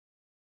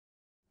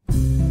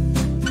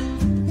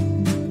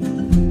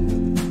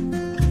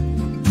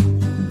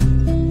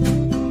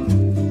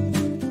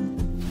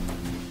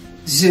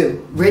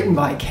Zoo, written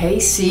by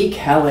K.C.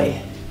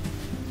 Kelly.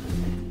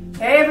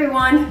 Hey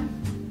everyone,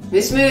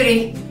 Miss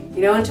Moody.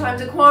 You know, in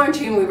times of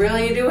quarantine, we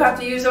really do have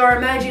to use our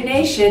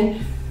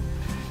imagination.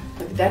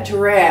 Look at that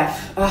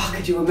giraffe. Oh,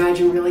 could you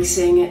imagine really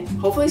seeing it?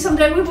 Hopefully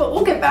someday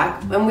we'll get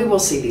back and we will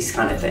see these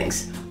kind of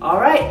things. All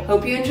right,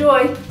 hope you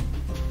enjoy.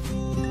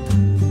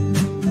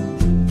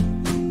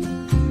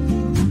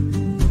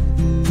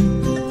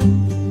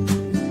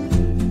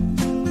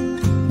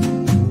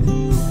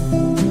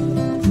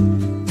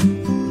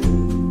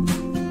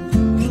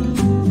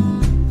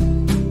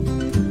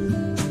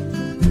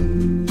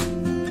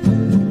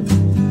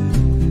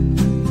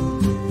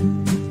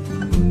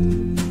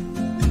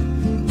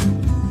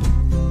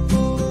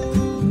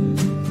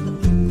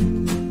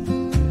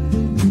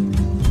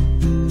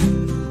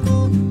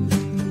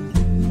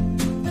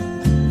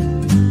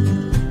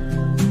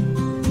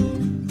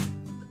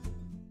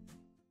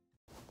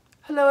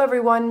 Hello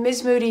everyone,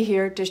 Ms. Moody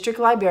here, District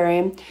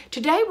Librarian.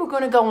 Today we're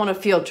going to go on a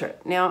field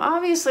trip. Now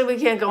obviously we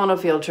can't go on a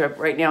field trip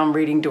right now. I'm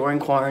reading during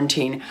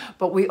quarantine,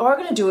 but what we are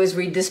going to do is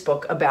read this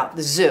book about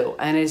the zoo,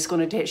 and it's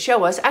going to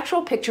show us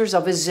actual pictures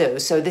of a zoo.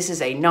 So this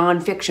is a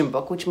non-fiction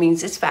book, which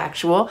means it's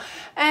factual,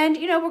 and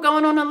you know, we're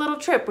going on a little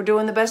trip. We're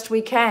doing the best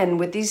we can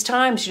with these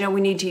times. You know,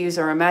 we need to use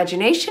our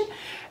imagination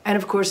and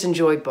of course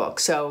enjoy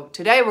books. So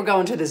today we're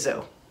going to the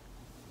zoo.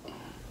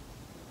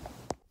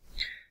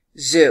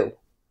 Zoo.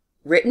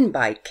 Written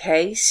by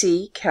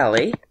K.C.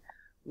 Kelly,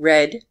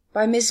 read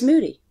by Ms.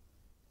 Moody.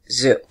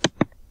 Zoo.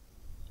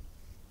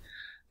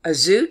 A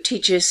zoo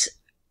teaches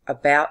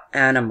about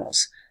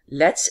animals.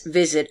 Let's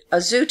visit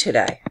a zoo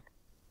today.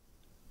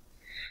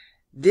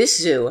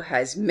 This zoo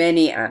has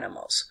many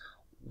animals.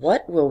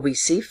 What will we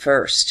see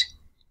first?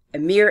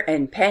 Amir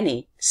and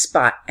Penny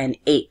spot an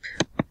ape.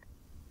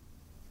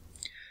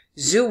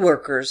 Zoo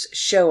workers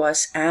show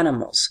us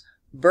animals.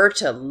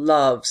 Berta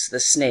loves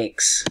the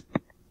snakes.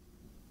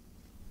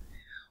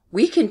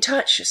 We can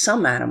touch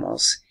some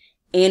animals.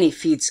 Annie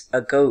feeds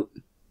a goat.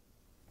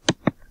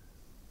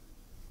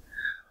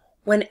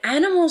 When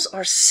animals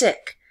are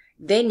sick,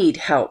 they need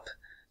help.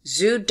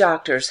 Zoo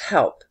doctors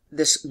help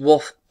this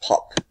wolf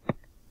pup.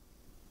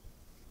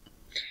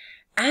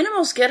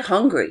 Animals get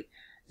hungry.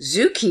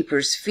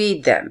 Zookeepers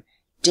feed them.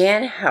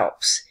 Dan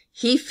helps.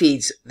 He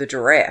feeds the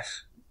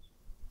giraffe.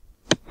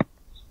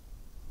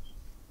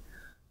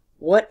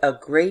 What a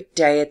great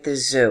day at the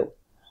zoo.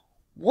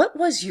 What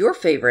was your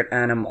favorite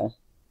animal?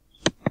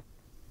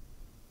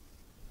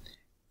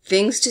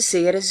 Things to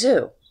see at a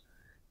zoo: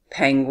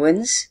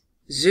 penguins,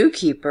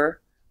 zookeeper,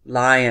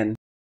 lion.